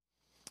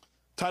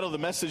Title of the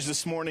message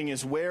this morning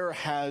is Where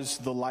Has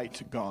the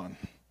Light Gone?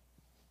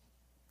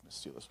 Let's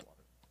steal this water.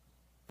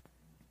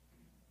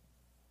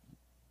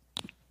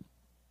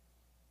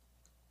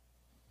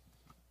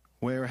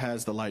 Where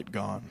has the light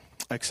gone?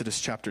 Exodus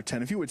chapter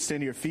 10. If you would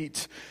stand to your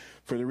feet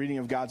for the reading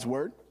of God's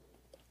word.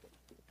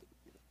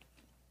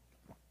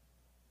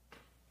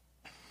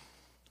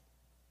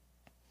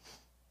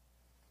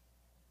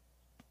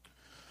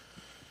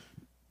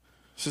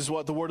 This is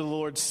what the word of the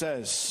Lord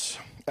says.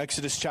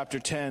 Exodus chapter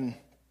 10,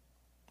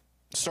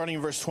 starting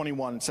in verse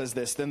 21, it says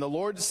this. Then the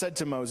Lord said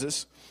to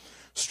Moses,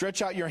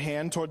 stretch out your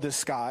hand toward the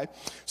sky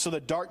so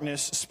that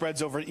darkness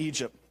spreads over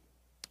Egypt,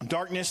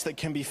 darkness that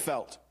can be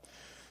felt.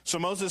 So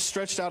Moses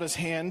stretched out his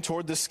hand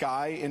toward the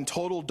sky, and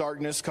total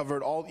darkness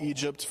covered all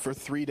Egypt for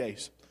 3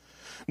 days.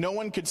 No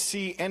one could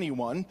see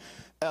anyone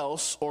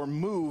else or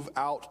move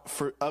about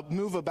for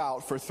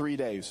 3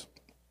 days.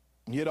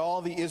 Yet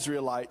all the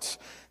Israelites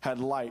had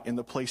light in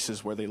the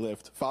places where they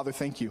lived. Father,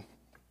 thank you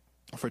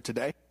for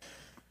today.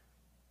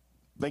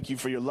 Thank you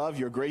for your love,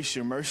 your grace,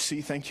 your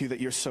mercy. Thank you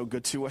that you're so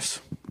good to us.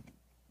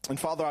 And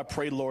Father, I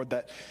pray, Lord,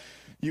 that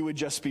you would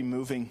just be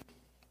moving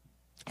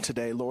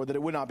today, Lord, that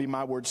it would not be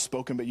my words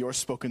spoken, but yours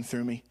spoken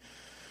through me.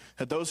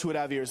 That those who would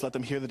have ears, let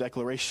them hear the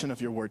declaration of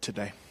your word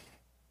today.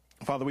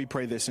 Father, we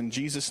pray this in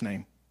Jesus'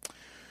 name.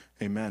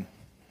 Amen.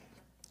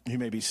 You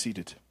may be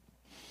seated.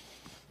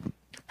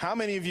 How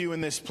many of you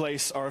in this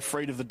place are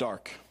afraid of the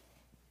dark?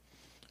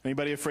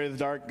 Anybody afraid of the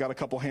dark? Got a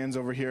couple hands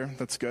over here.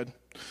 That's good.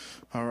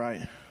 All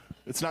right.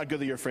 It's not good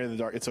that you're afraid of the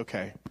dark. It's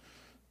okay.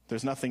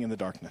 There's nothing in the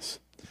darkness.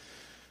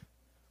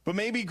 But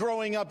maybe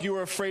growing up you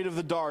were afraid of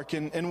the dark.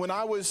 And when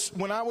I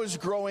was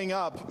growing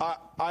up,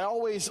 I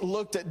always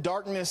looked at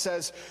darkness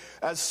as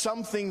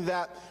something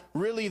that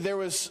really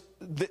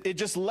it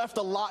just left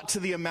a lot to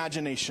the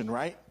imagination,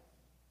 right?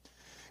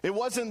 It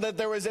wasn't that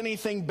there was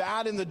anything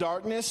bad in the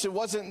darkness. It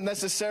wasn't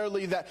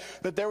necessarily that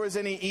there was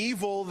any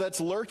evil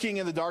that's lurking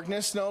in the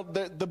darkness. No,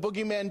 the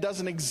boogeyman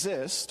doesn't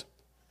exist.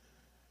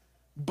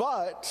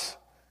 But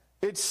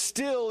it's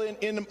still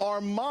in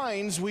our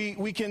minds,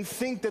 we can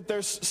think that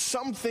there's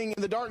something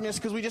in the darkness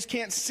because we just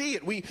can't see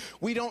it.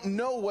 We don't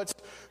know what's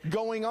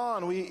going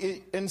on.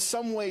 In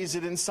some ways,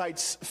 it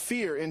incites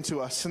fear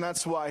into us. And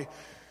that's why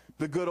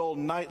the good old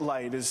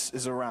nightlight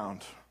is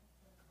around.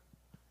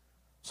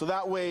 So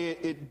that way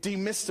it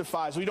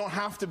demystifies. We don't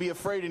have to be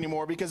afraid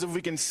anymore because if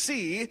we can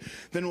see,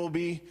 then we'll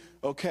be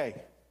okay.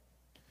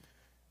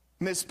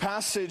 In this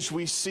passage,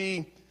 we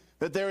see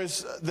that there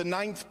is the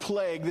ninth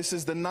plague. This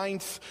is the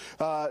ninth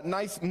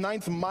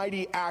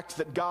mighty act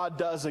that God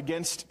does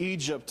against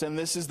Egypt, and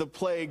this is the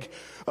plague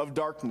of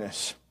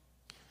darkness.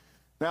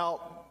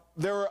 Now,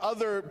 there were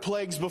other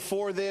plagues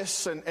before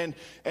this, and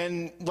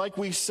like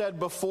we said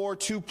before,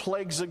 2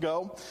 plagues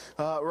ago,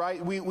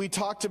 right? We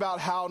talked about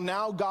how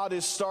now God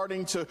is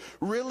starting to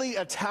really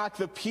attack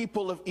the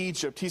people of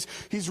Egypt.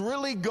 He's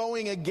really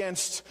going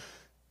against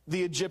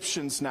the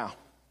Egyptians now.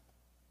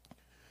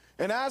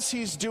 And as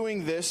he's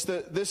doing this,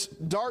 this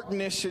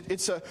darkness,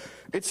 it's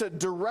a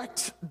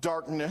direct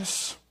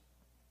darkness.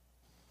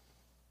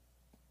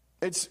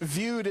 It's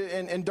viewed,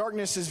 and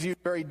darkness is viewed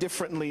very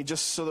differently,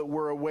 just so that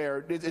we're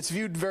aware. It's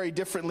viewed very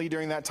differently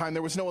during that time.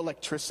 There was no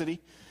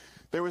electricity.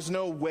 There was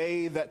no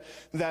way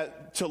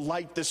that to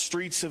light the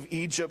streets of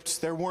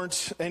Egypt. There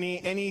weren't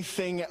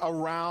anything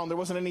around. There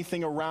wasn't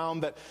anything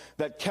around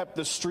that kept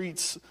the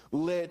streets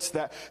lit,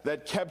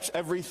 that kept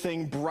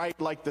everything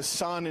bright like the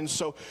sun. And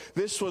so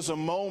this was a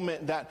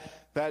moment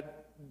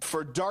that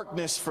for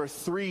darkness for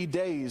 3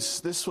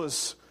 days, this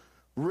was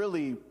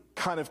really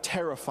kind of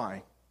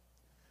terrifying.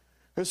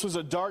 This was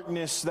a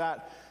darkness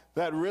that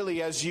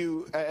really, as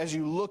you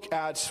look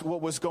at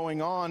what was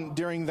going on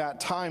during that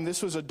time,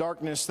 this was a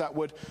darkness that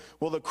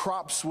the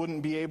crops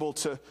wouldn't be able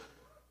to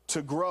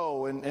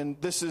grow. And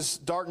this is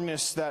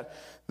darkness that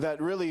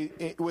really,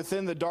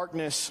 within the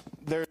darkness,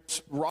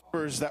 there's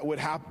robbers that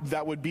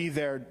would be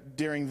there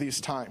during these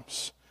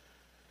times.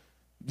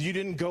 You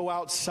didn't go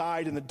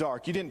outside in the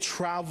dark. You didn't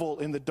travel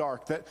in the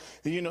dark.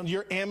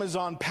 Your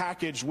Amazon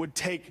package would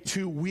take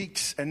 2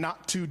 weeks and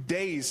not 2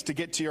 days to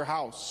get to your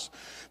house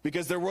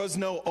because there was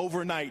no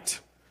overnight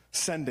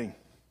sending.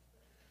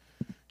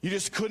 You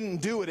just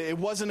couldn't do it. It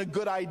wasn't a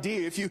good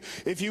idea.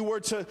 If you were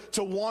to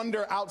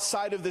wander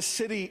outside of the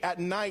city at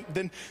night,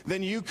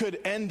 then you could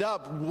end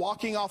up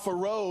walking off a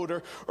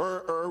road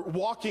or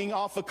walking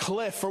off a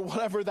cliff or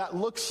whatever that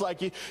looks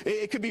like.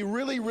 It could be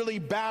really, really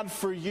bad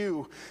for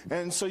you.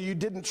 And so you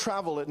didn't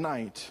travel at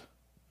night.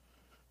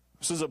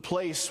 This is a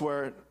place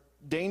where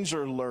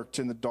danger lurked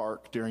in the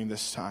dark during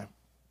this time.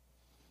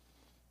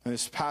 In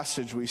this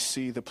passage, we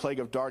see the plague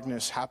of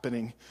darkness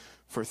happening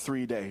for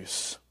 3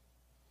 days.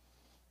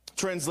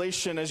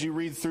 Translation, as you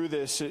read through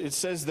this, it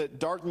says that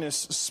darkness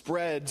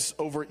spreads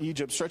over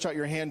Egypt. Stretch out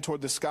your hand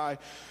toward the sky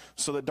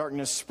so that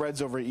darkness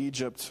spreads over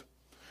Egypt.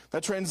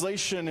 That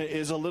translation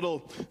is a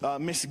little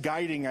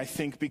misguiding, I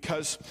think,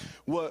 because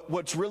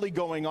what's really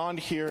going on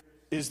here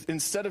is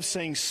instead of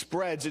saying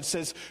spreads, it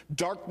says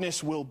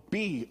darkness will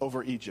be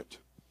over Egypt.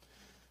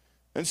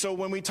 And so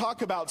when we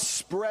talk about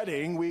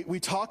spreading,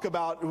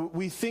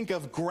 we think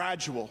of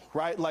gradual,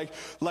 right?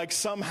 Like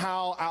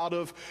somehow out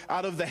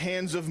of the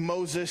hands of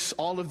Moses,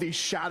 all of these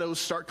shadows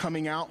start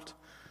coming out.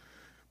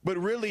 But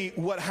really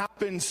what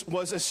happens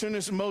was, as soon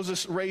as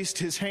Moses raised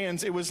his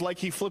hands, it was like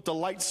he flipped a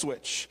light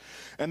switch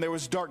and there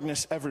was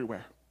darkness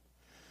everywhere.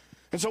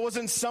 And so it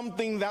wasn't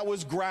something that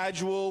was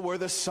gradual where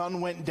the sun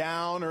went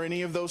down or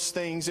any of those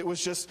things. It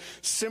was just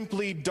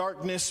simply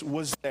darkness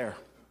was there.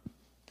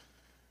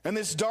 And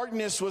this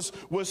darkness was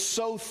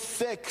so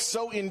thick,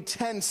 so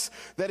intense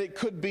that it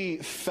could be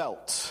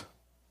felt.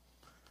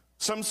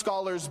 Some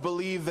scholars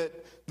believe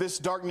that this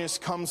darkness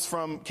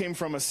came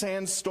from a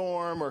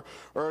sandstorm,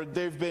 or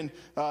they've been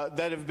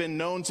that have been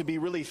known to be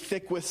really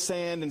thick with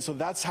sand, and so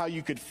that's how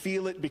you could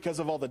feel it because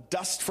of all the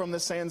dust from the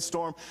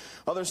sandstorm.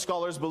 Other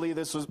scholars believe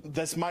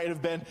this might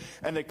have been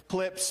an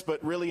eclipse,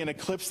 but really an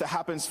eclipse that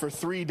happens for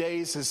 3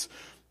 days is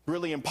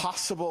really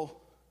impossible.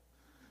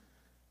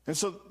 And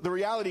so the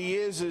reality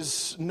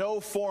is no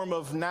form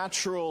of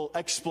natural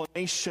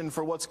explanation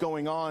for what's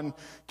going on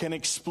can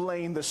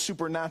explain the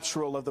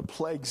supernatural of the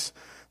plagues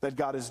that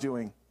God is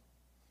doing.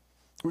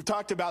 We've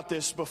talked about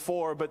this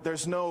before, but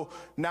there's no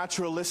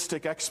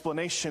naturalistic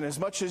explanation. As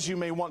much as you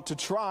may want to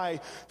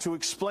try to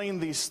explain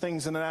these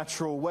things in a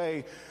natural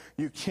way,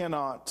 you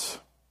cannot.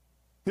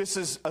 This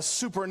is a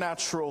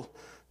supernatural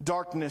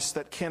darkness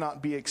that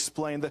cannot be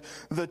explained.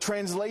 The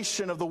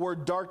translation of the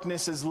word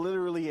darkness is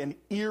literally an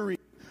eerie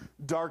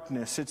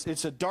darkness.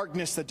 It's a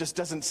darkness that just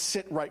doesn't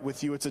sit right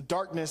with you. It's a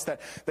darkness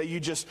that you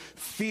just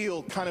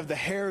feel kind of the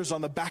hairs on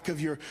the back of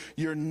your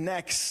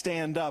neck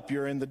stand up.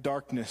 You're in the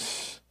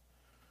darkness.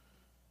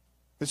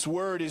 This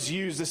word is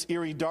used, this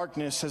eerie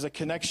darkness, as a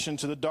connection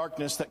to the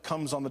darkness that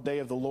comes on the day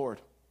of the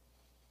Lord.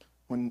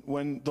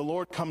 When the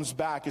Lord comes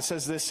back, it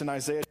says this in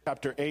Isaiah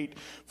chapter 8,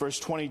 verse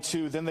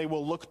 22, "Then they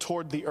will look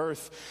toward the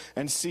earth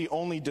and see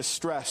only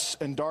distress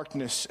and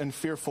darkness and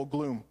fearful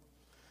gloom,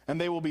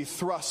 and they will be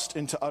thrust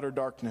into utter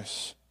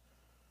darkness."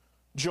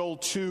 Joel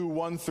 2,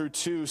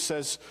 1-2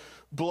 says,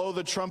 "Blow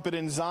the trumpet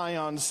in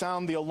Zion,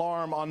 sound the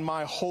alarm on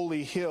my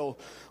holy hill.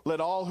 Let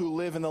all who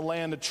live in the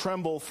land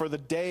tremble, for the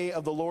day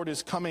of the Lord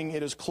is coming.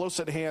 It is close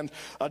at hand,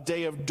 a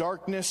day of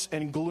darkness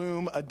and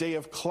gloom, a day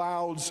of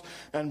clouds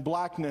and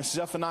blackness."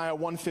 Zephaniah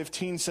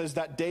 1:15 says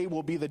that day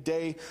will be the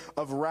day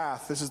of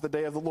wrath. This is the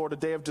day of the Lord, a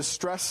day of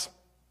distress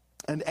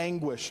and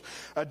anguish,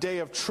 a day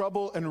of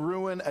trouble and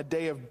ruin, a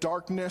day of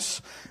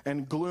darkness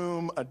and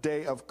gloom, a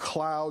day of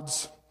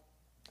clouds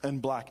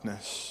and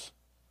blackness.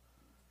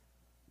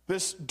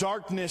 This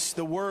darkness,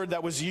 the word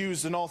that was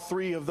used in all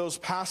three of those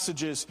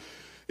passages,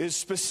 is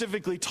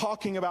specifically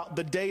talking about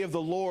the day of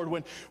the Lord,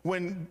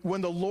 when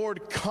the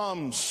Lord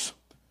comes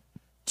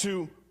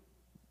to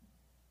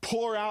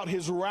pour out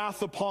his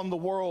wrath upon the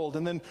world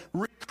and then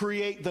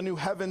recreate the new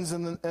heavens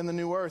and the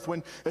new earth.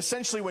 When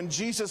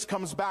Jesus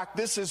comes back,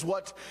 this is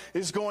what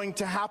is going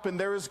to happen.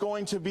 There is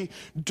going to be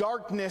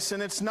darkness,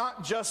 and it's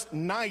not just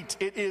night.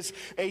 It is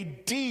a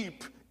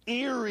deep,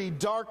 eerie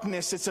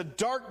darkness. It's a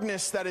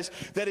darkness that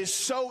is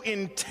so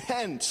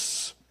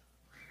intense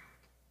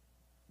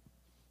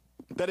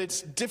that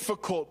it's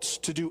difficult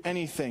to do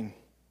anything.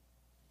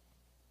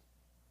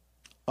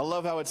 I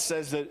love how it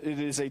says that it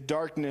is a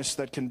darkness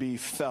that can be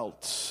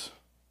felt.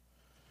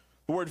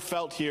 The word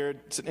 "felt" here,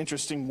 it's an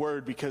interesting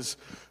word because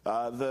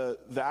the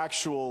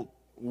actual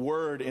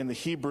word in the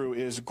Hebrew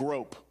is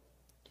grope.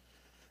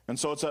 And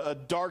so it's a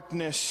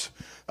darkness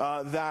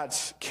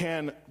that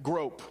can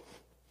grope.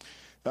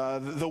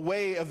 The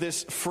way of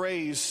this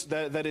phrase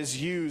that is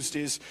used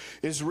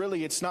is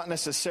really, it's not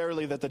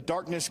necessarily that the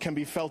darkness can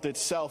be felt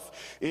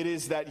itself. It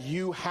is that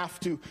you have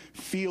to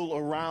feel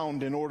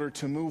around in order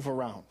to move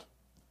around.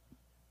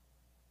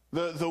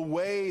 The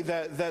way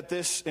that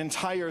this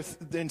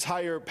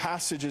entire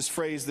passage is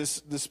phrased,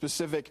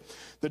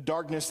 the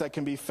darkness that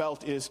can be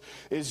felt is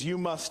you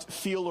must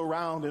feel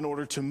around in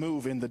order to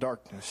move in the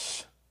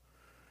darkness.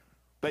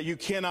 That you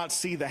cannot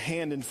see the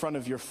hand in front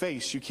of your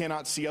face. You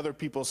cannot see other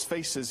people's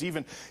faces.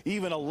 Even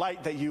a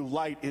light that you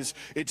light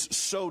it's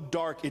so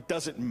dark it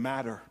doesn't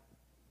matter.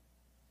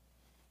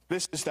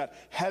 This is that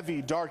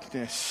heavy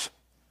darkness.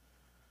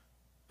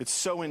 It's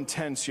so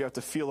intense you have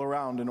to feel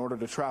around in order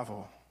to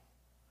travel.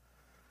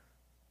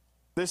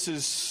 This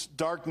is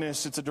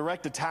darkness. It's a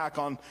direct attack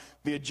on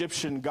the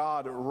Egyptian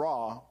god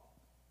Ra.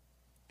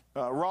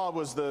 Ra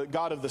was the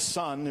god of the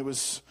sun. He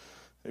was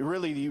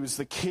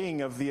the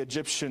king of the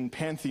Egyptian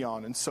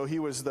pantheon. And so he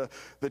was the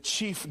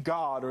chief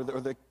god or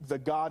the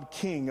god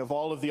king of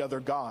all of the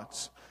other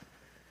gods.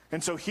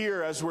 And so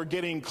here, as we're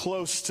getting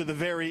close to the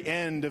very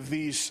end of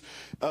these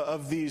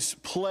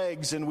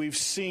plagues, and we've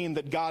seen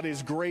that God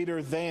is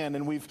greater than,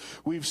 and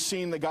we've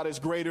seen that God is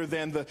greater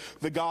than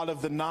the God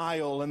of the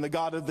Nile, and the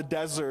God of the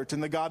desert,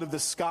 and the God of the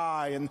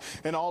sky,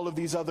 and all of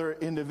these other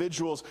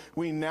individuals,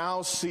 we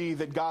now see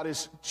that God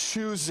is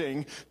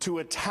choosing to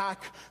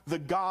attack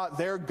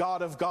their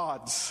God of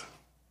gods.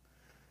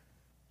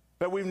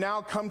 That we've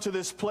now come to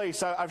this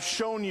place. I've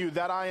shown you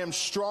that I am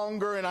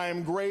stronger and I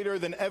am greater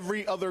than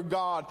every other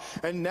god.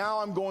 And now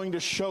I'm going to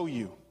show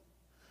you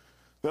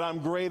that I'm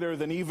greater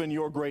than even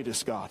your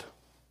greatest God.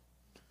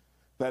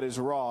 That is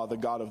Ra, the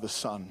God of the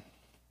sun.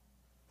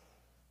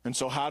 And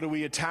so how do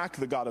we attack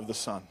the God of the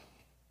sun?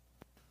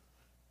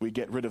 We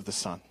get rid of the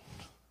sun.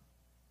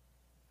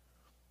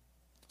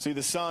 See,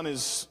 the sun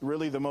is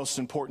really the most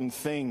important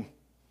thing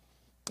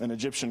in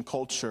Egyptian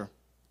culture.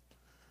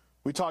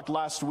 We talked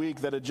last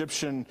week that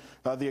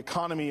the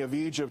economy of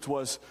Egypt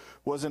was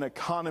an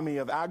economy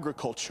of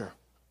agriculture.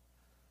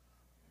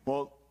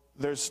 Well,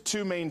 there's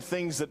two main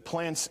things that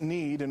plants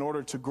need in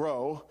order to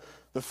grow.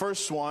 The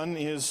first one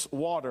is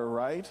water,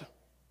 right?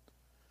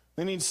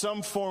 They need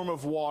some form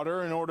of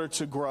water in order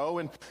to grow,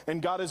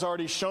 and God has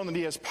already shown that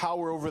He has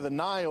power over the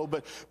Nile,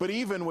 but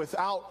even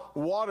without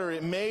water,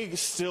 it may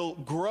still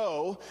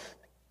grow,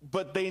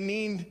 but they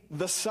need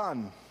the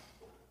sun.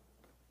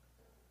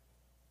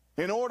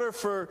 In order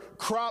for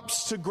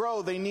crops to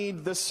grow, they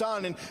need the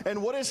sun.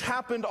 And what has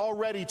happened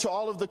already to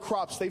all of the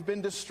crops? They've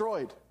been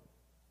destroyed.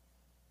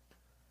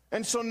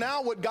 And so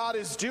now what God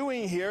is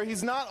doing here,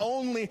 He's not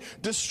only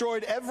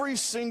destroyed every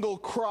single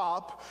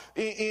crop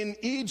in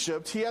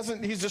Egypt,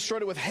 He's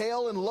destroyed it with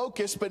hail and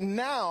locusts, but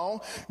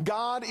now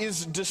God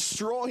is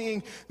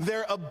destroying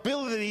their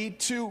ability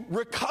to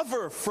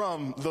recover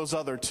from those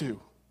other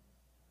two.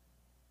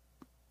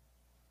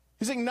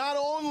 He's saying not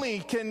only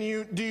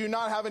do you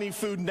not have any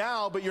food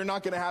now, but you're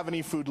not going to have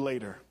any food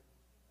later.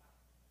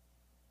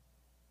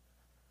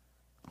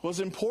 It was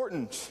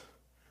important.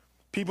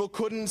 People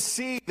couldn't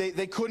see.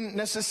 They couldn't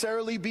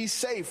necessarily be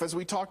safe, as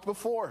we talked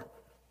before.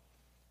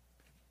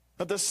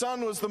 But the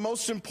sun was the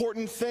most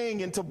important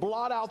thing, and to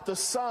blot out the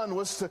sun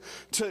was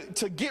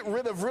to get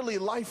rid of really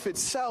life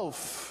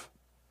itself.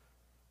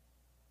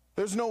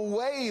 There's no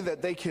way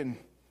that they can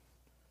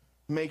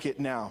make it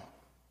now.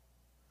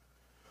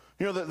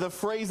 You know, the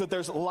phrase that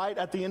there's light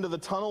at the end of the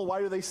tunnel, why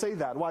do they say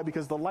that? Why?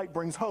 Because the light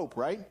brings hope,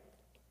 right?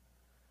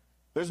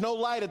 There's no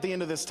light at the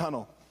end of this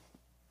tunnel.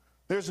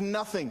 There's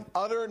nothing,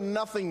 utter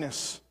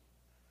nothingness.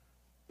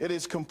 It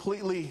is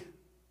completely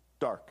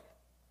dark.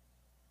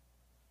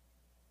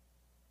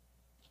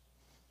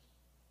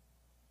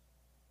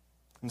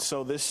 And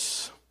so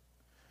this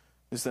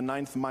is the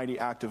ninth mighty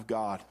act of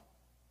God.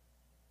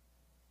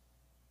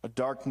 A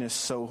darkness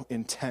so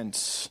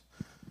intense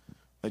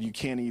that you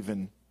can't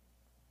even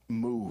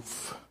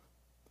move.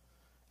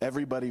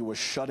 Everybody was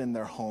shut in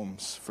their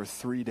homes for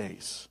 3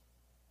 days.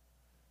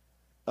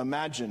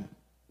 Imagine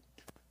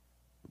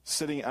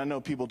sitting, I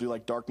know people do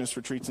like darkness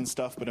retreats and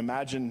stuff, but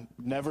imagine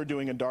never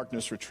doing a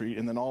darkness retreat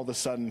and then all of a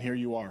sudden here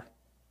you are.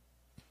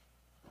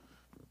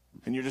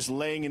 And you're just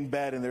laying in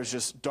bed and there's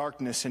just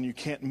darkness and you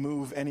can't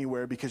move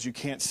anywhere because you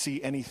can't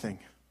see anything.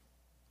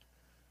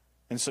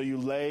 And so you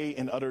lay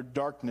in utter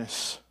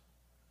darkness.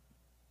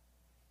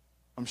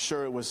 I'm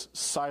sure it was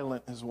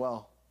silent as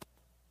well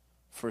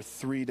for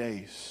 3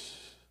 days.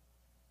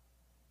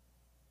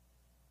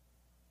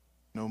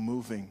 No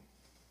moving.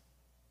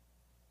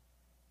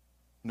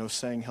 No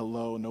saying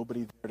hello,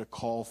 nobody there to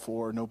call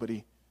for,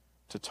 nobody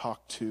to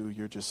talk to.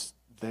 You're just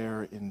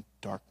there in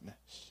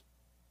darkness.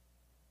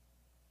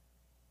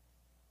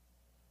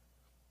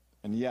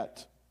 And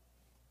yet,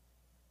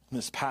 in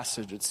this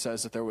passage, it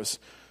says that there was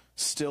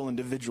still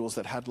individuals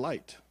that had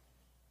light.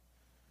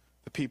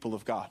 The people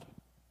of God.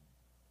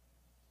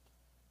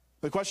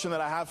 The question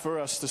that I have for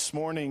us this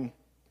morning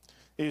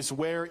is,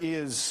 where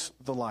is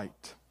the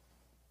light?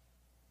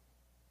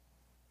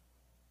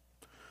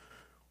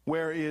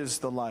 Where is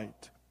the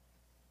light?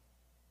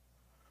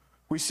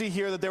 We see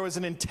here that there was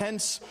an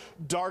intense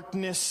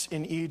darkness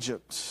in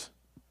Egypt.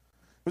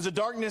 It was a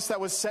darkness that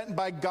was sent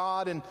by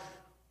God, and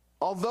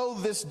although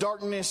this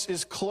darkness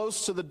is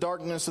close to the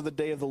darkness of the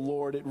day of the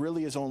Lord, it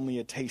really is only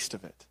a taste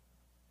of it.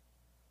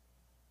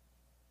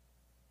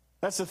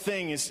 That's the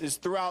thing, is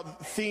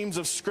throughout themes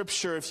of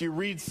Scripture, if you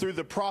read through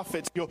the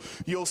prophets,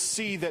 you'll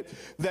see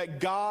that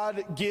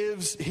God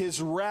gives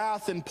His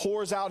wrath and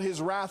pours out His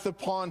wrath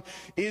upon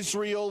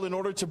Israel in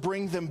order to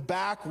bring them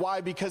back. Why?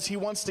 Because He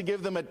wants to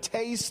give them a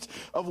taste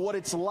of what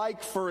it's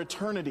like for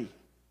eternity.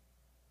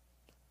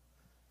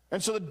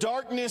 And so the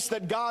darkness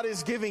that God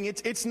is giving,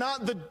 it's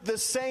not the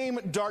same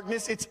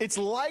darkness. It's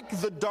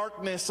like the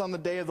darkness on the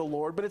day of the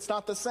Lord, but it's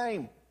not the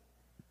same.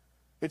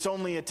 It's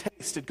only a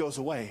taste. It goes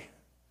away.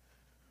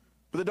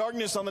 But the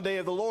darkness on the day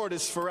of the Lord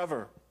is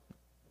forever.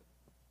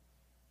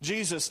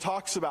 Jesus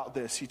talks about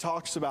this. He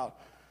talks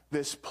about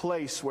this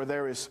place where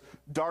there is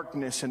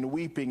darkness and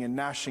weeping and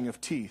gnashing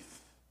of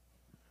teeth.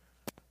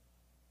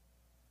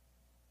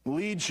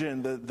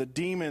 Legion, the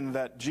demon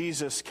that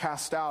Jesus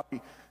cast out,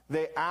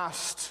 they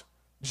asked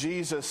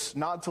Jesus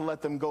not to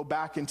let them go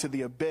back into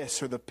the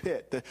abyss or the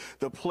pit,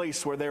 the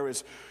place where there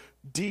is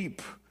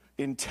deep,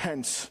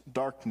 intense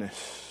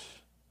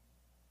darkness,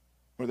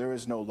 where there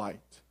is no light.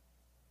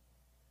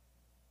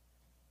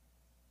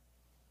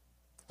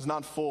 It's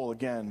not full,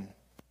 again.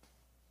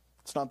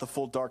 It's not the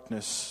full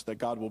darkness that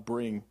God will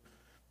bring,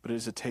 but it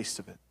is a taste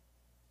of it.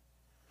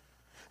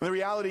 And the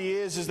reality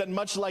is that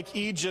much like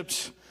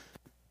Egypt,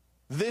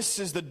 this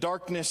is the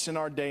darkness in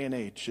our day and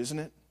age, isn't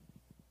it?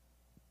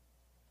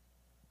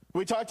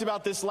 We talked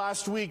about this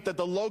last week, that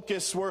the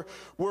locusts were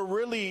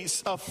really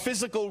a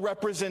physical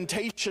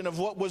representation of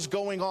what was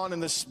going on in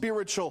the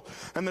spiritual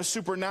and the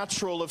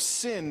supernatural of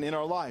sin in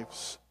our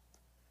lives.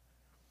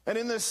 And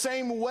in the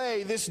same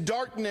way, this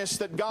darkness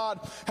that God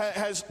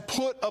has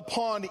put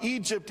upon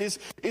Egypt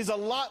is a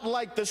lot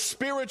like the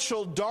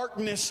spiritual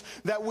darkness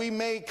that we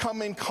may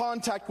come in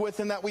contact with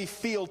and that we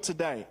feel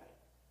today.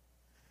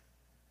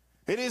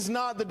 It is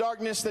not the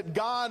darkness that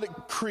God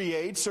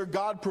creates or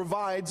God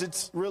provides.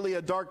 It's really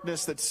a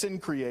darkness that sin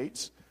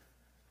creates.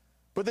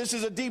 But this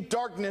is a deep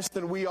darkness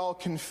that we all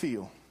can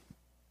feel.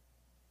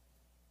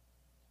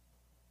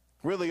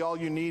 Really, all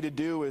you need to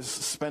do is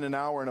spend an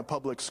hour in a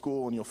public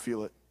school and you'll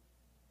feel it.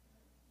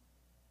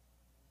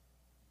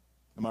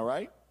 Am I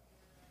right?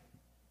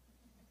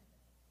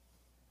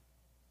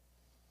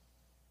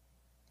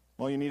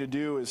 All you need to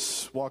do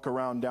is walk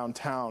around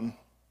downtown,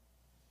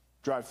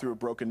 drive through a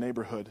broken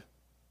neighborhood,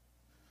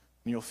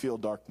 and you'll feel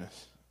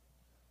darkness.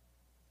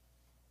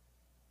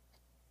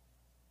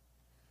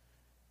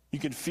 You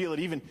can feel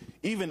it.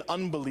 Even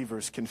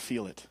unbelievers can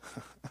feel it.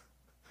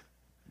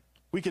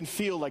 We can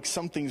feel like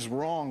something's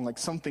wrong, like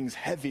something's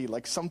heavy,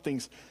 like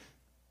something's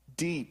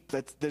deep,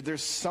 that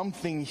there's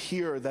something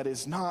here that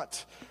is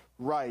not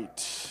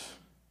right.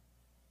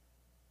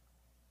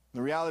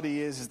 The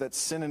reality is that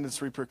sin and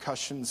its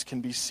repercussions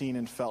can be seen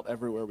and felt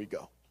everywhere we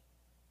go.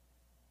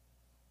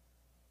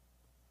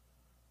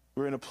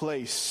 We're in a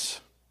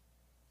place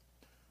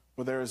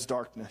where there is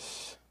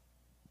darkness.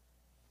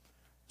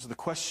 So the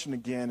question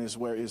again is,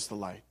 where is the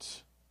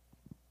light?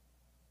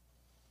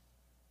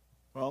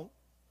 Well,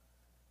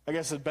 I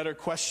guess a better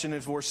question,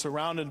 if we're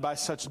surrounded by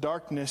such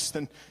darkness,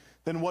 then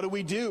what do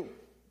we do?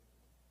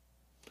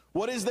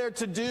 What is there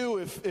to do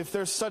if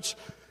there's such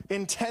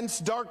intense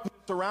darkness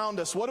around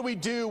us? What do we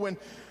do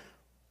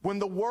when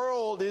the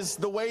world is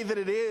the way that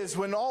it is,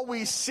 when all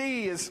we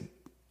see is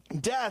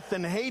death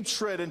and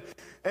hatred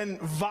and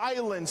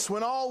violence,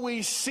 when all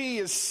we see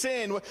is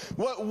sin?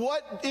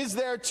 What is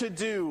there to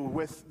do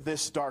with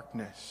this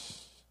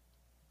darkness?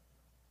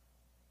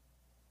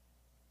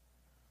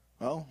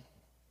 Well,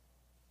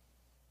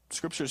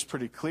 Scripture is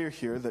pretty clear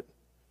here that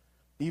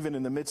even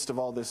in the midst of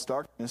all this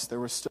darkness, there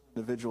were still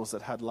individuals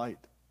that had light.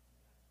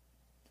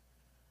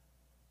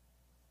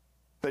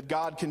 That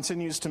God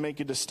continues to make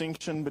a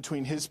distinction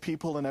between his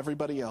people and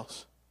everybody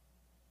else.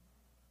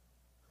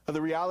 But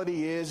the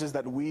reality is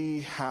that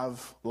we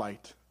have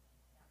light.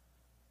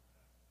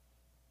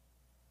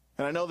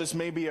 And I know this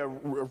may be a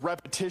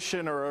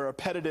repetition or a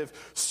repetitive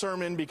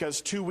sermon, because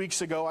 2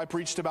 weeks ago I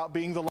preached about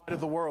being the light of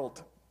the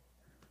world.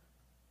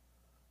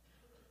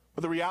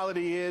 But the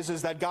reality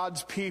is that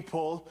God's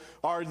people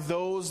are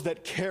those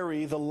that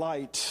carry the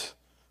light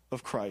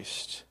of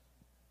Christ.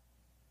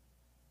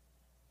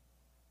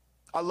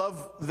 I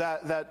love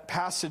that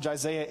passage,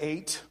 Isaiah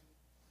 8,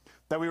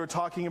 that we were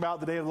talking about,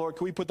 the day of the Lord.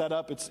 Can we put that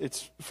up?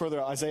 It's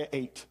further, Isaiah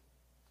 8.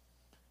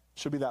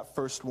 Should be that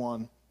first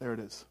one. There it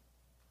is.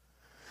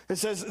 It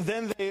says,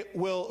 "Then they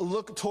will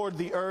look toward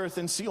the earth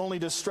and see only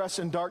distress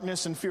and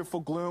darkness and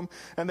fearful gloom,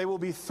 and they will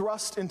be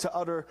thrust into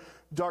utter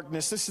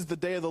darkness." This is the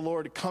day of the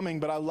Lord coming,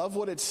 but I love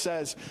what it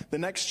says. The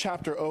next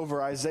chapter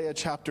over, Isaiah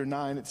chapter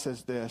 9, it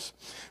says this.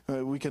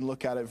 We can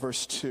look at it,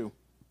 verse 2.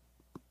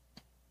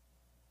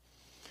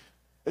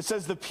 It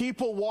says, "The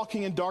people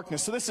walking in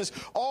darkness." So this is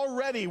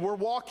already, we're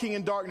walking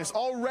in darkness.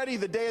 Already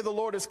the day of the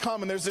Lord has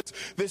come, and there's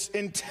this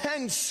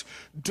intense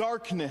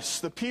darkness.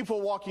 The people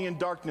walking in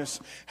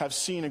darkness have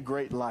seen a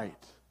great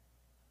light.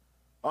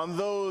 On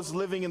those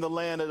living in the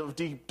land of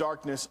deep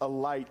darkness, a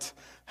light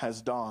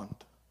has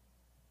dawned.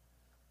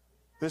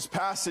 This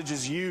passage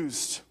is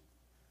used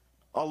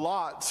a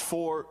lot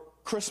for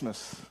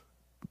Christmas.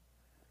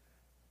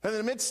 In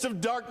the midst of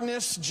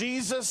darkness,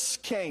 Jesus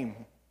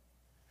came.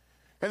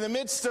 In the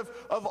midst of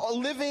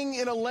living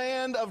in a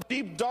land of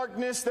deep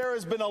darkness, there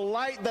has been a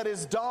light that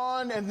has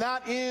dawned, and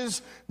that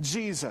is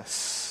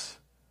Jesus.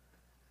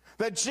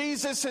 That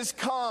Jesus has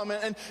come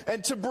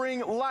and to bring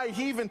light.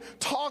 He even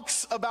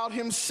talks about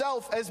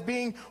himself as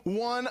being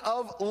one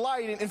of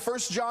light. In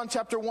 1 John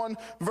chapter 1,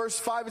 verse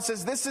 5, it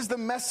says, "This is the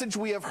message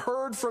we have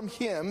heard from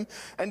him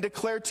and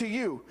declare to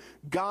you.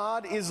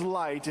 God is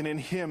light, and in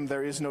him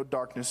there is no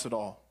darkness at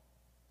all."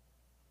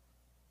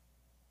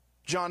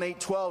 John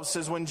 8:12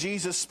 says, when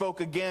Jesus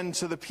spoke again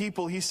to the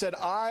people, he said,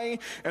 "I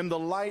am the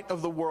light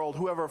of the world.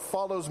 Whoever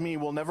follows me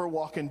will never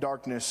walk in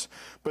darkness,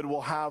 but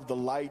will have the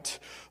light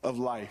of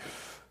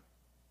life."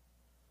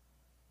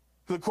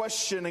 The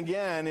question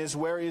again is,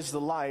 where is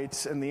the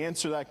light? And the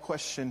answer to that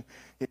question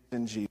is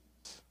in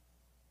Jesus.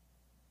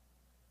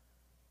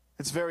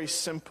 It's very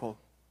simple.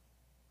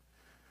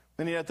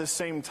 And yet at the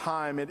same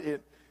time,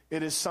 it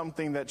is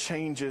something that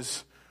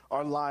changes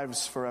our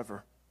lives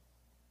forever.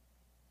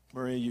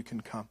 Maria, you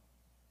can come.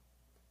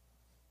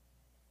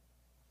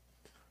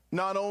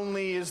 Not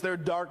only is there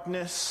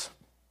darkness,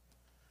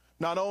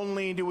 not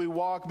only do we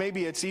walk,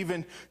 maybe it's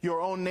even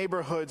your own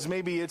neighborhoods,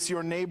 maybe it's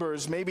your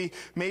neighbors, maybe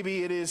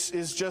it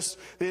is just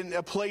in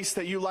a place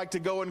that you like to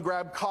go and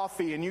grab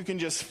coffee and you can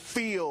just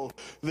feel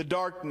the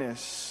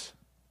darkness.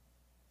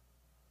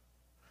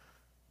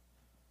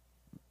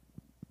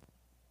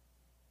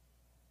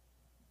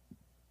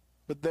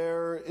 But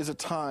there is a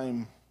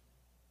time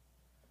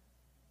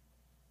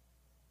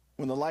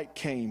when the light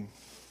came,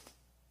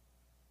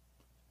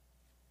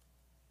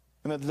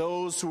 and that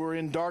those who were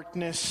in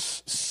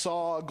darkness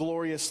saw a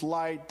glorious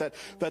light, that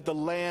the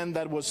land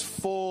that was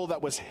full,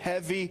 that was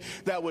heavy,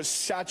 that was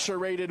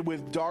saturated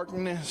with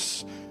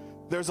darkness,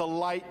 there's a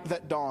light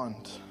that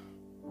dawned.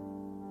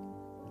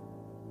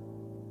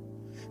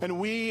 And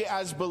we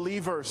as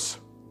believers,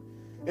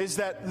 is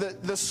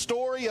that the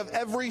story of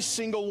every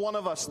single one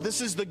of us, this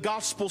is the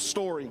gospel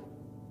story.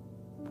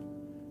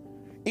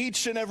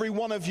 Each and every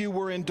one of you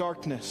were in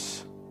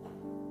darkness.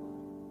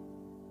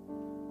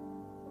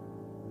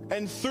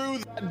 And through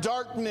that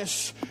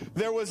darkness,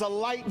 there was a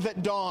light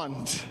that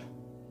dawned.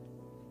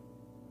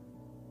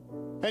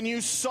 And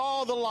you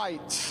saw the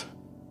light.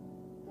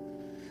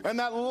 And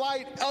that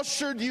light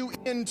ushered you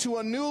into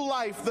a new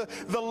life,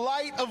 the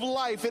light of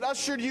life. It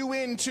ushered you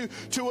into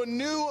a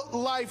new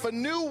life, a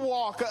new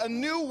walk, a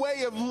new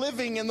way of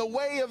living. And the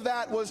way of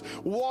that was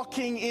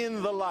walking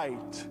in the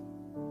light.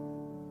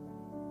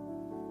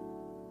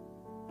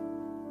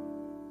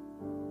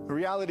 The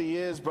reality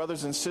is,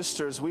 brothers and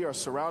sisters, we are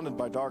surrounded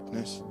by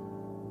darkness.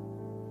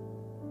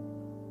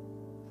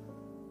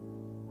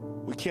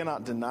 We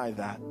cannot deny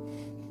that.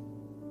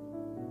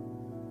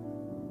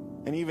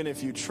 And even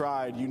if you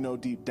tried, you know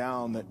deep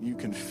down that you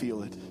can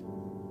feel it.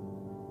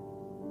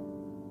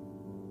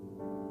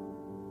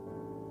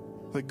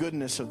 The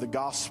goodness of the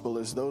gospel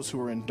is those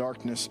who are in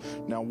darkness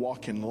now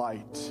walk in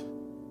light.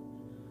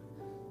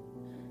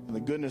 And the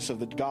goodness of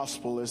the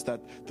gospel is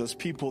that those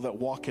people that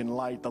walk in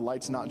light, the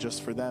light's not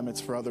just for them, it's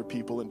for other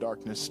people in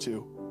darkness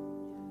too.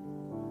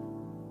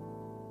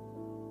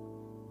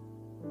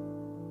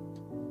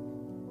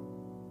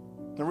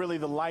 And really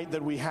the light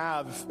that we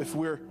have, if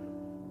we're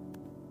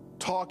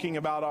talking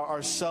about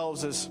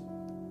ourselves as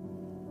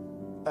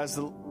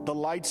the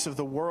lights of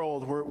the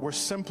world, we're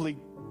simply,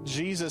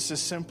 Jesus is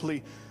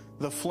simply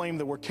the flame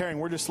that we're carrying.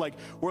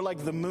 We're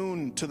like the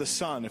moon to the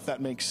sun, if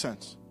that makes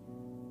sense.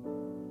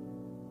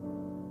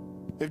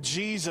 If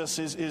Jesus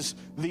is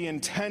the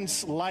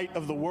intense light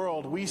of the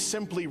world, we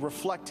simply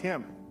reflect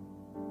him.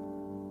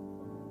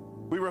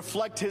 We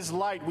reflect his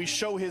light. We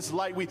show his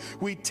light.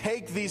 We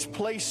take these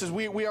places.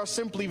 We are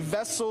simply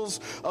vessels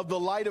of the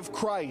light of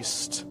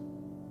Christ.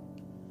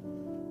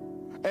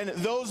 And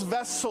those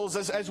vessels,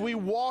 as we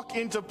walk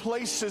into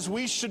places,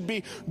 we should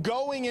be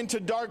going into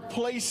dark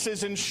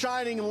places and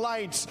shining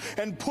lights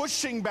and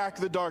pushing back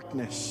the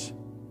darkness.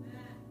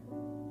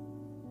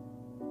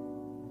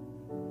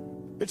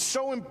 It's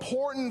so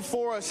important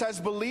for us as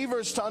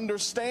believers to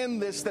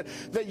understand this,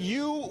 that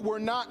you were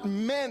not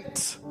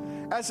meant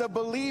as a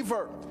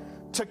believer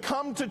to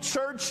come to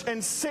church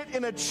and sit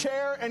in a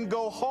chair and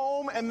go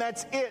home and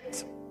that's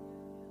it.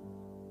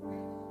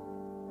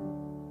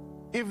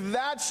 If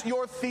that's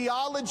your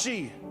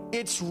theology,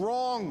 it's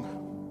wrong.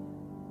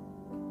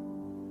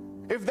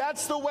 If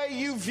that's the way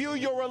you view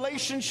your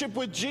relationship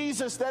with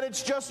Jesus, that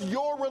it's just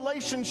your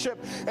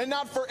relationship and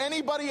not for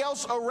anybody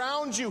else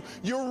around you,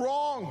 you're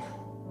wrong.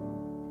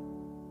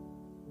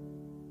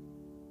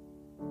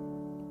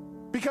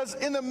 Because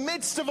in the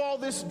midst of all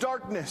this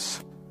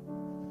darkness,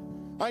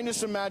 I can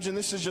just imagine,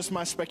 this is just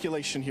my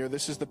speculation here.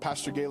 This is the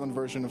Pastor Galen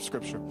version of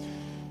Scripture.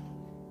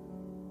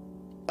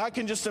 I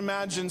can just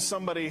imagine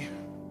somebody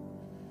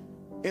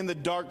in the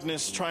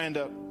darkness trying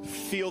to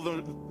feel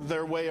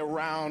their way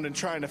around and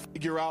trying to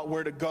figure out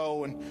where to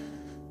go, and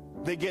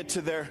they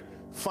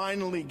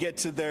finally get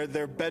to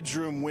their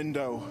bedroom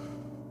window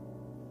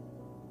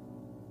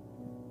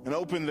and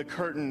open the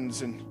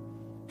curtains, and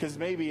because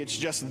maybe it's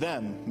just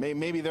them,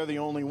 maybe they're the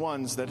only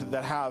ones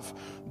that have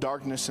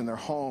darkness in their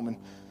home, and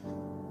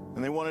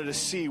they wanted to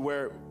see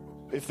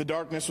if the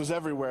darkness was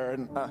everywhere.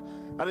 And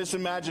I just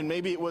imagine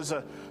maybe it was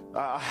a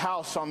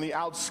house on the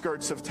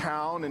outskirts of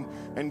town,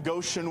 and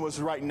Goshen was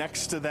right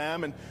next to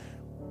them,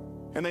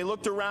 and they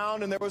looked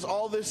around and there was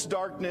all this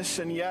darkness,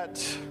 and yet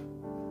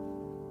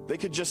they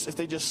could just, if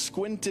they just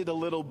squinted a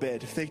little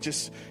bit, if they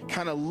just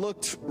kind of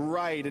looked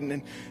right,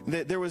 and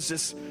there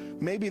was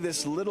maybe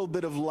this little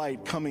bit of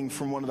light coming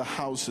from one of the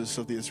houses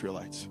of the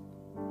Israelites.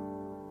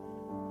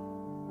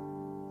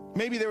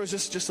 Maybe there was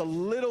just a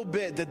little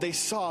bit that they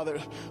saw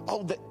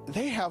that,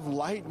 they have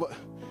light, but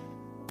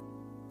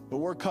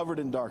we're covered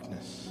in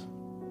darkness.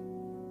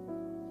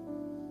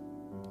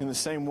 In the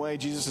same way,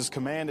 Jesus'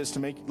 command is to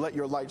let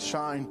your light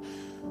shine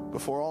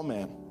before all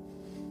men.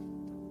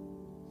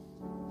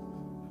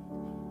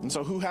 And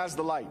so who has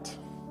the light?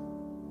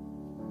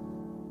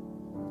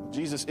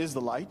 Jesus is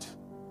the light.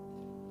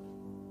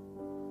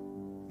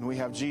 And we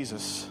have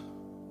Jesus,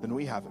 then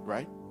we have it,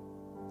 right?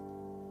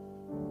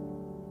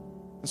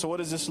 And so what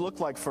does this look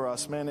like for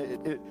us, man?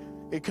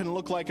 It can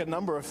look like a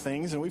number of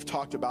things, and we've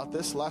talked about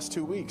this the last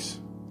 2 weeks.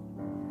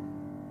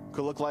 It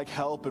could look like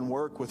help and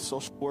work with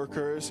social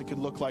workers. It could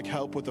look like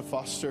help with the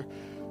foster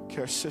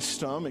care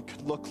system. It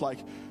could look like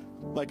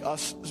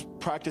us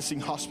practicing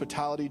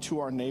hospitality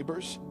to our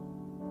neighbors.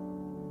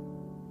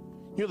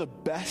 You know, the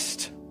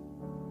best,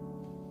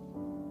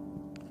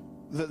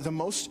 the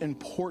most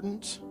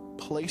important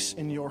place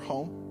in your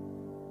home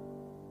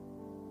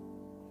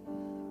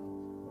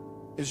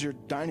is your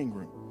dining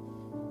room.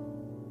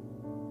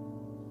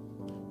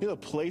 You know, the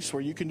place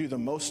where you can do the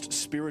most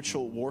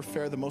spiritual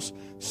warfare, the most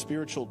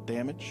spiritual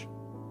damage,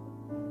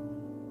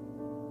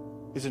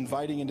 is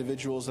inviting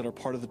individuals that are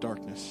part of the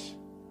darkness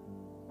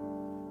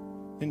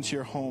into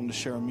your home to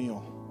share a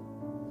meal,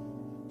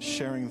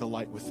 sharing the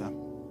light with them.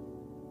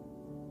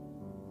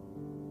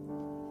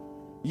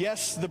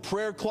 Yes, the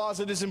prayer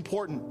closet is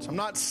important. I'm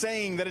not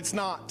saying that it's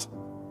not.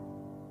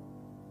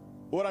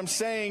 What I'm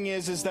saying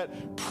is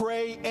that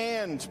pray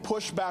and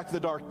push back the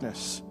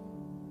darkness.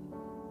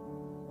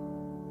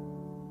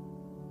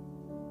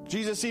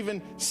 Jesus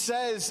even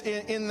says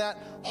in that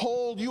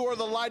whole "you are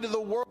the light of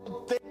the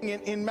world" thing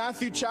in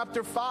Matthew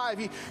chapter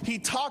 5, he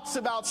talks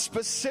about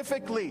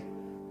specifically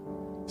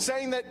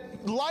saying that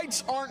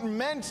lights aren't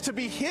meant to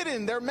be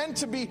hidden. They're meant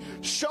to be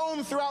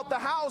shown throughout the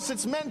house.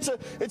 It's meant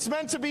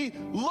to be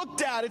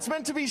looked at. It's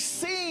meant to be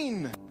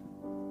seen.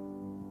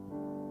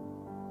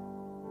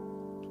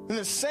 In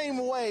the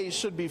same way it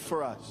should be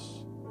for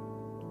us.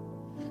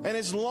 And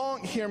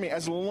hear me,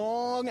 as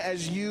long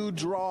as you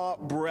draw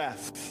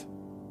breath,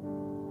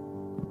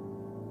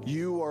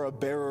 you are a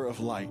bearer of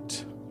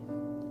light.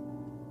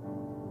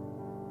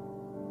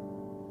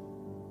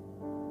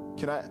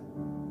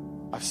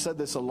 I've said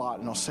this a lot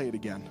and I'll say it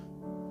again.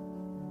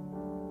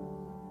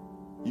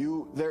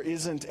 There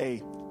isn't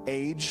a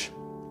age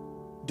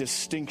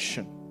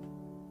distinction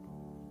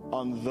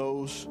on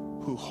those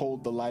who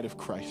hold the light of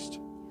Christ.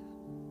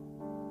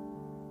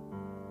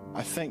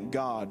 I thank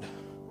God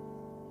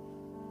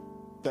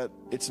that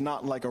it's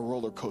not like a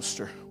roller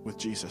coaster with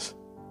Jesus,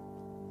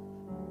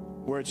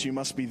 where it's you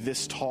must be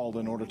this tall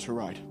in order to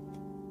ride.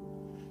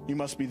 You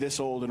must be this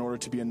old in order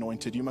to be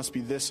anointed. You must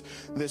be this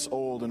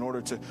old in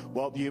order to,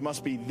 you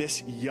must be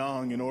this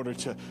young in order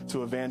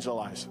to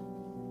evangelize.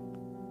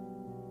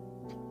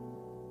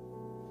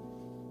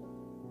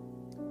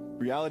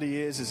 Reality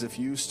is if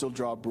you still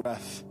draw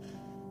breath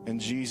and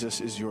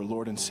Jesus is your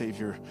Lord and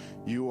Savior,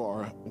 you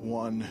are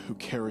one who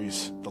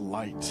carries the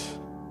light.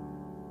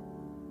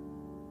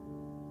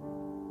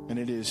 And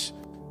it is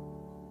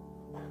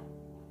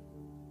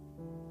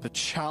the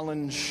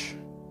challenge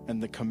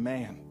and the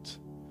command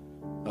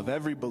of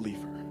every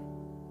believer: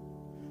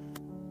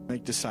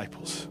 make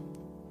disciples,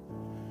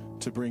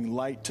 to bring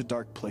light to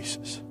dark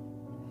places.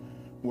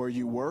 Where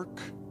you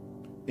work,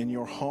 in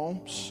your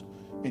homes,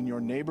 in your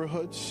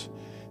neighborhoods,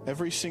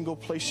 every single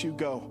place you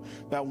go.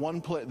 That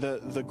one place,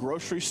 the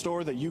grocery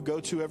store that you go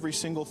to every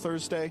single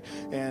Thursday,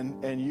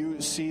 and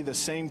you see the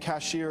same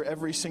cashier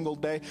every single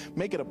day,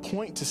 make it a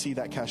point to see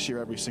that cashier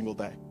every single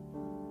day.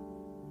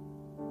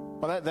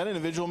 Well, that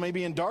individual may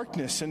be in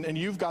darkness, and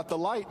you've got the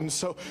light. And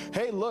so,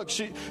 hey, look,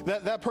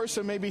 that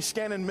person may be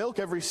scanning milk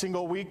every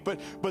single week,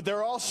 but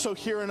they're also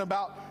hearing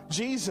about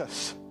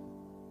Jesus.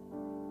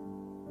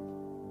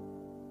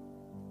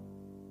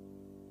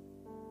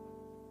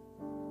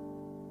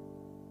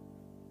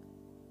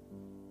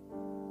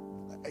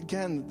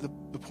 Again,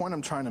 the point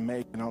I'm trying to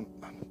make, and I'll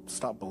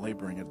stop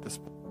belaboring it at this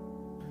point.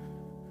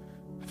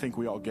 I think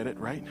we all get it,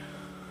 right?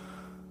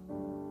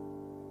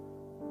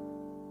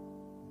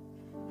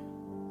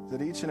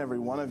 That each and every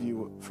one of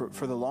you,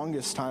 for the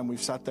longest time,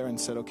 we've sat there and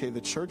said, okay,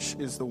 the church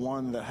is the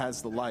one that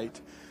has the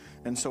light.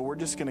 And so we're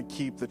just going to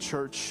keep the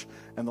church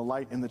and the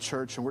light in the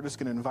church, and we're just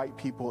going to invite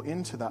people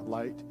into that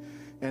light.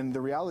 And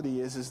the reality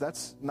is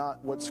that's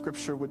not what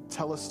Scripture would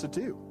tell us to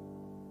do.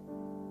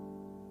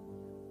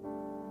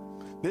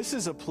 This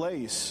is a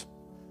place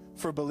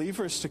for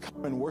believers to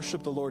come and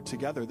worship the Lord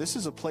together. This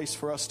is a place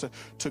for us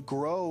to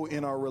grow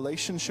in our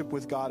relationship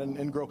with God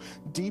and grow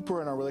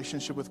deeper in our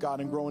relationship with God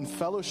and grow in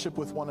fellowship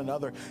with one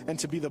another and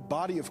to be the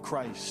body of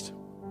Christ.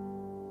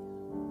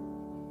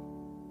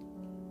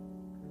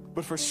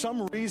 But for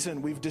some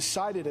reason, we've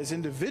decided as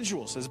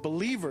individuals, as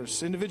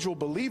believers, individual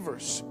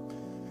believers,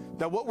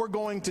 that what we're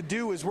going to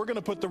do is we're going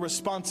to put the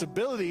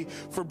responsibility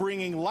for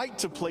bringing light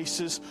to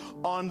places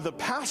on the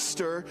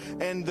pastor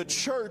and the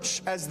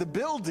church as the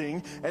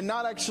building, and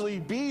not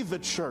actually be the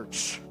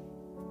church.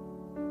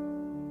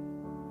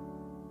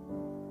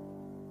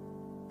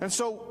 And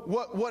so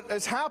what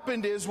has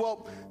happened is,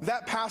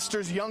 that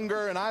pastor's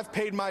younger and I've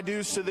paid my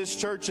dues to this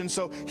church, and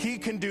so he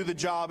can do the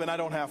job and I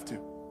don't have to.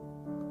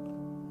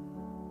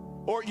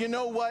 Or you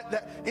know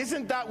what?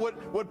 Isn't that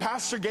what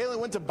Pastor Galen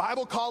went to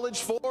Bible college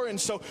for? And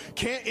so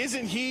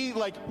isn't he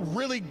like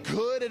really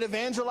good at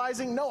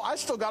evangelizing? No, I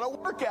still got to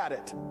work at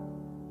it.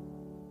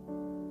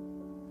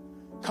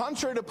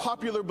 Contrary to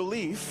popular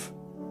belief,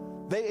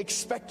 they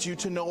expect you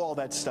to know all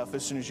that stuff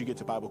as soon as you get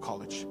to Bible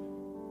college.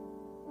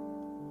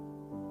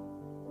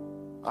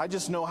 I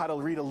just know how to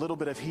read a little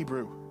bit of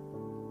Hebrew.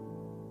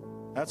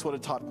 That's what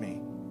it taught me.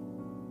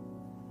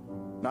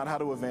 Not how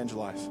to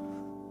evangelize.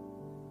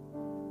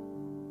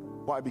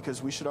 Why?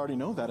 Because we should already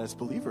know that as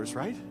believers,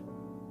 right?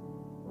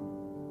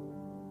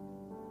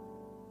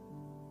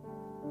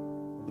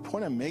 The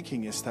point I'm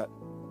making is that,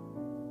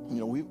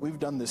 we've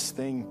done this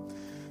thing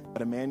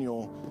at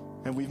Emmanuel,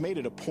 and we've made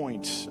it a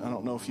point.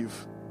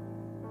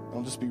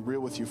 I'll just be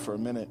real with you for a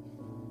minute.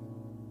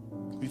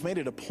 We've made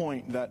it a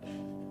point that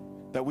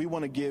that we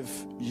want to give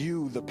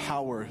you the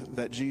power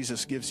that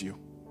Jesus gives you.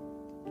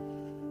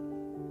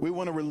 We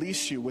want to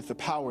release you with the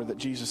power that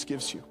Jesus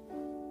gives you.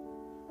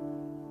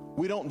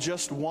 We don't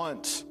just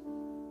want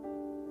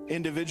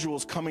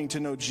individuals coming to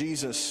know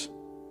Jesus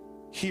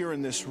here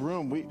in this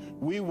room.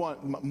 We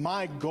want,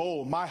 my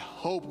goal, my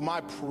hope,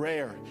 my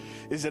prayer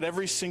is that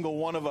every single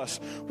one of us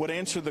would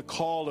answer the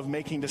call of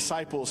making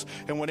disciples,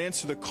 and would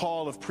answer the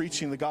call of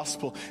preaching the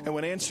gospel, and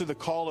would answer the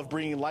call of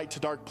bringing light to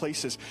dark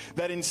places.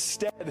 That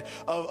instead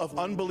of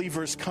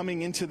unbelievers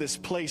coming into this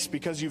place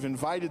because you've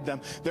invited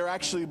them, they're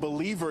actually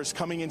believers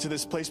coming into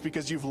this place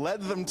because you've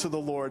led them to the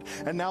Lord,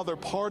 and now they're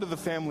part of the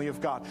family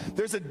of God.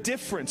 There's a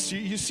difference.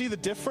 You see the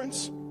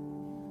difference?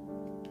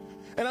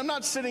 And I'm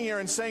not sitting here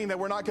and saying that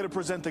we're not going to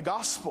present the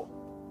gospel.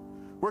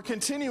 We're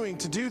continuing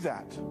to do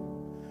that.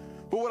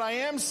 But what I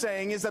am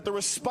saying is that the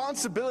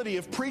responsibility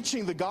of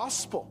preaching the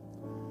gospel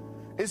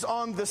is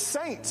on the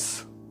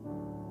saints.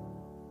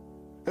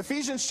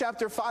 Ephesians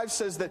chapter 5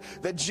 says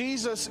that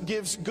Jesus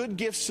gives good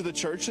gifts to the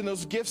church, and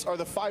those gifts are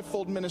the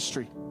fivefold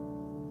ministry: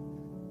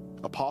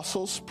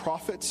 apostles,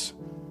 prophets,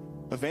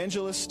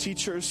 evangelists,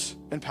 teachers,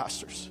 and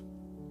pastors.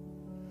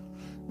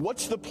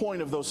 What's the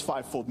point of those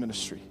fivefold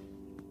ministry?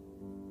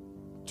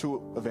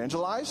 To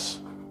evangelize?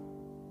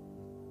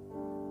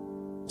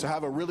 To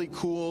have a really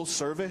cool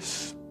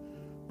service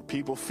where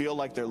people feel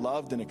like they're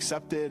loved and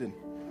accepted, and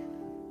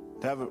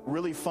to have a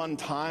really fun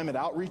time at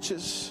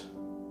outreaches?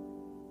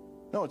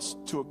 No, it's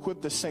to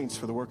equip the saints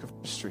for the work of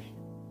ministry.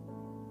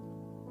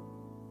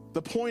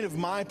 The point of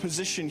my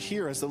position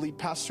here as the lead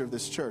pastor of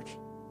this church,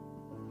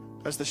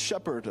 as the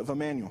shepherd of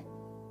Emmanuel,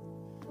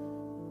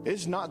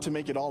 is not to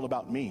make it all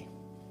about me,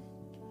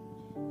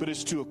 but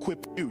is to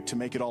equip you to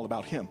make it all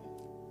about him.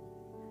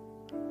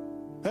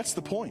 That's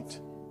the point.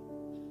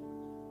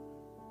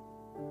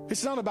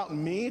 It's not about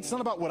me. It's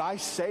not about what I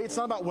say. It's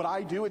not about what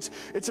I do.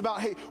 It's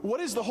about, hey, what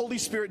is the Holy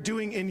Spirit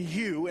doing in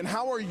you, and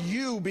how are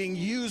you being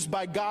used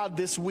by God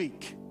this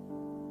week?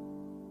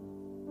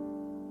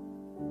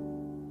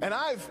 And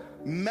I've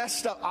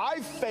messed up.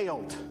 I've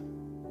failed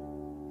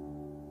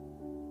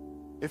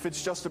if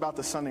it's just about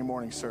the Sunday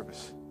morning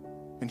service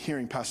and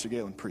hearing Pastor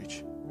Galen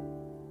preach.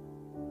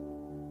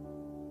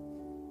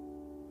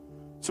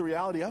 It's the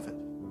reality of it.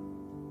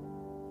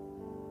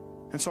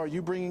 And so are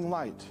you bringing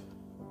light?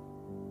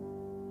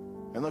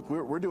 And look,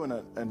 we're doing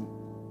a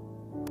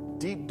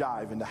deep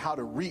dive into how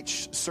to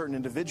reach certain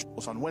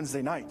individuals on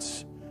Wednesday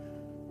nights.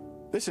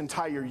 This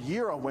entire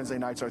year on Wednesday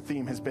nights, our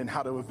theme has been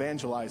how to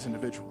evangelize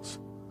individuals.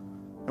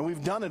 And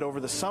we've done it over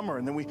the summer.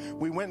 And then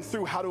we went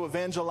through how to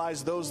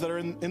evangelize those that are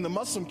in the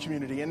Muslim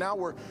community. And now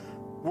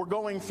we're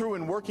going through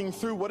and working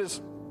through what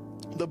does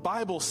the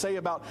Bible say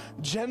about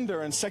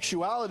gender and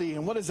sexuality,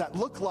 and what does that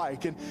look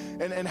like?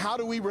 And how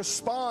do we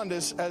respond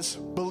as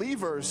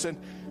believers?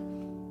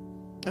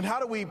 And how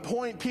do we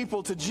point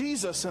people to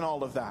Jesus and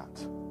all of that?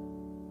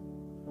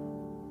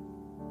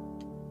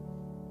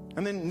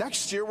 And then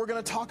next year, we're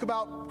going to talk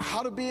about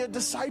how to be a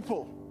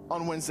disciple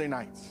on Wednesday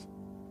nights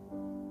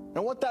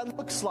and what that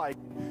looks like.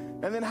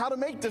 And then how to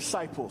make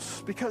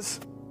disciples. Because,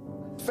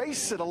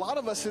 face it, a lot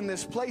of us in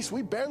this place,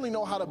 we barely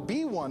know how to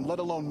be one, let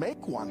alone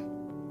make one.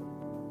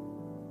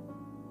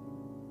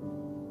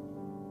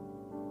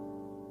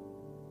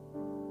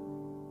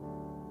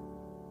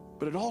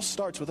 But it all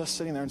starts with us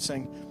sitting there and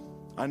saying,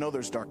 I know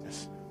there's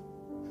darkness,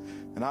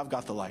 and I've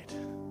got the light.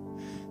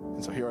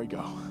 And so here I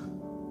go.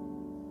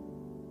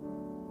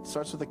 It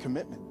starts with a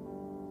commitment.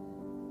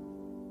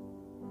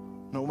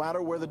 No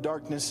matter where the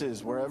darkness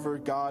is, wherever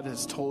God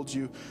has told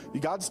you,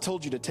 God's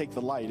told you to take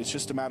the light. It's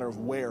just a matter of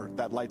where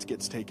that light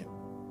gets taken.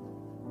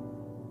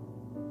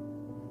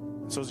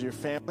 So is it your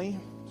family?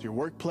 Is it your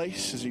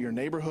workplace? Is it your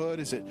neighborhood?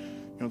 Is it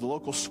the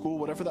local school?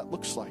 Whatever that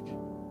looks like.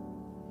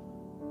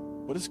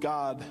 What is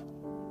God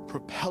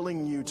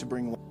propelling you to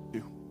bring light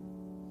to?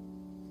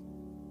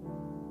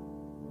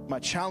 My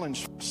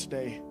challenge for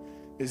today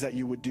is that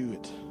you would do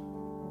it.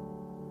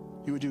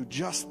 You would do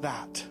just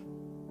that.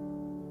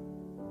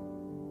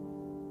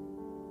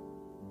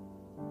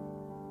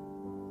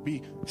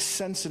 Be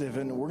sensitive,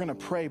 and we're going to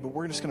pray, but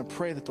we're just going to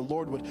pray that the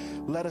Lord would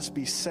let us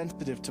be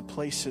sensitive to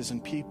places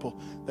and people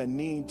that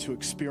need to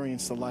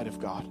experience the light of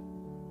God.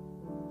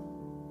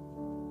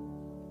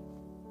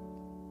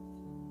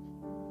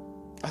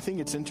 I think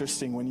it's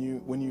interesting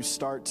when you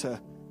start to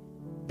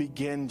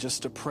begin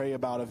just to pray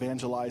about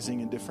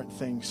evangelizing and different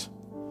things.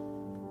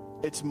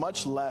 It's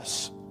much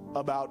less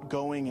about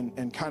going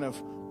and kind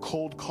of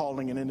cold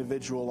calling an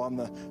individual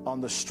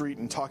on the street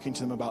and talking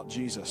to them about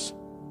Jesus.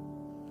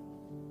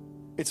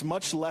 It's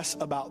much less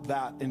about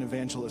that in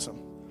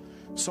evangelism.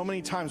 So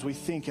many times we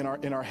think in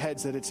our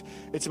heads that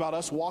it's about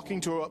us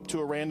walking to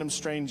a random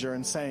stranger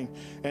and saying,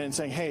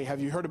 hey, have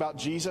you heard about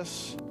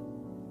Jesus?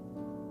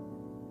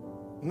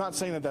 I'm not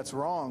saying that that's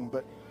wrong,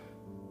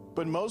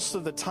 but most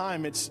of the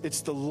time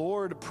it's the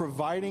Lord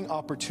providing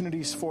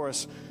opportunities for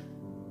us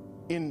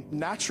in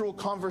natural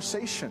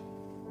conversation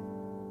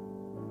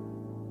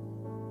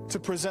to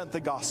present the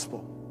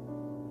gospel.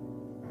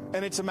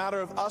 And it's a matter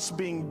of us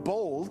being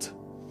bold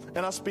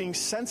and us being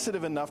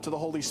sensitive enough to the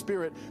Holy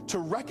Spirit to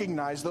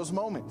recognize those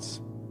moments.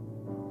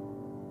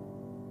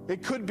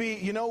 It could be,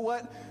 you know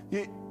what?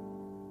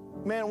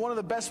 Man, one of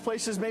the best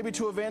places maybe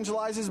to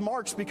evangelize is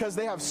Mark's, because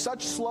they have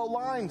such slow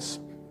lines.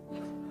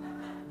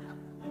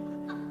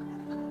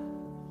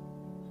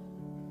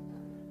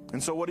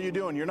 And so what are you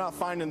doing? You're not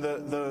finding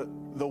the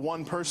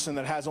one person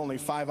that has only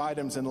 5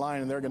 items in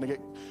line and they're going to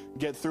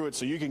get through it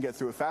so you can get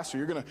through it faster.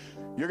 You're going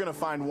to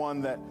find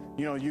one that,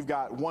 you know, you've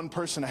got one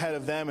person ahead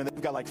of them and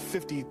they've got like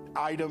 50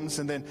 items,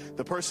 and then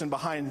the person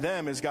behind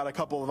them has got a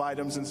couple of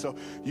items, and so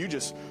you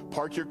just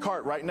park your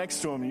cart right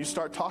next to them and you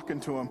start talking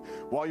to them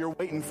while you're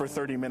waiting for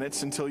 30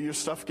 minutes until your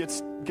stuff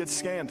gets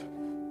scanned.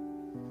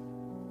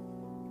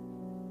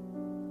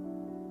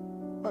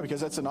 Why?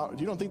 Because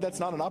you don't think that's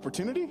not an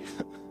opportunity?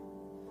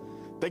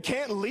 They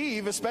can't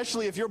leave,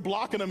 especially if you're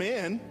blocking them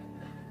in.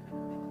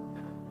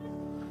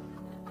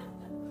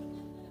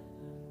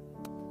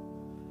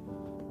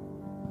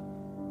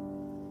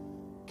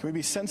 Can we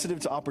be sensitive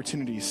to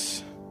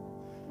opportunities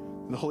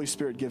the Holy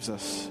Spirit gives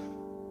us?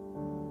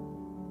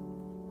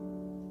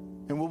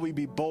 And will we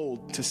be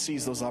bold to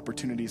seize those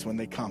opportunities when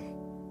they come?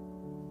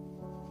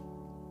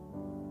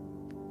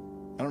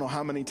 I don't know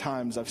how many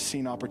times I've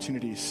seen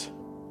opportunities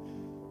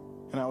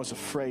and I was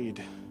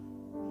afraid.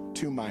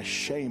 To my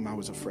shame, I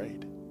was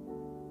afraid.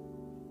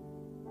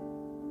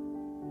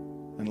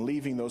 And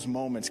leaving those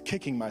moments,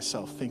 kicking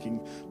myself,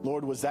 thinking,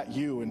 Lord, was that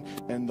you?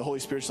 And the Holy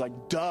Spirit's like,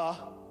 duh.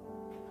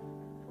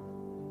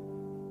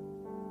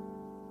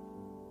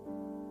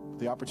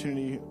 The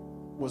opportunity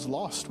was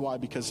lost. Why?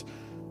 Because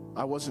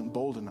I wasn't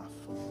bold enough.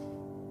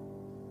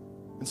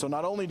 And so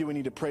not only do we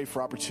need to pray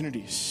for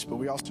opportunities, but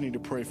we also need to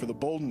pray for the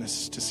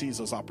boldness to seize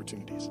those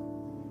opportunities.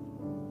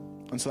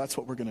 And so that's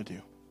what we're going to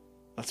do.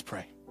 Let's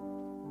pray.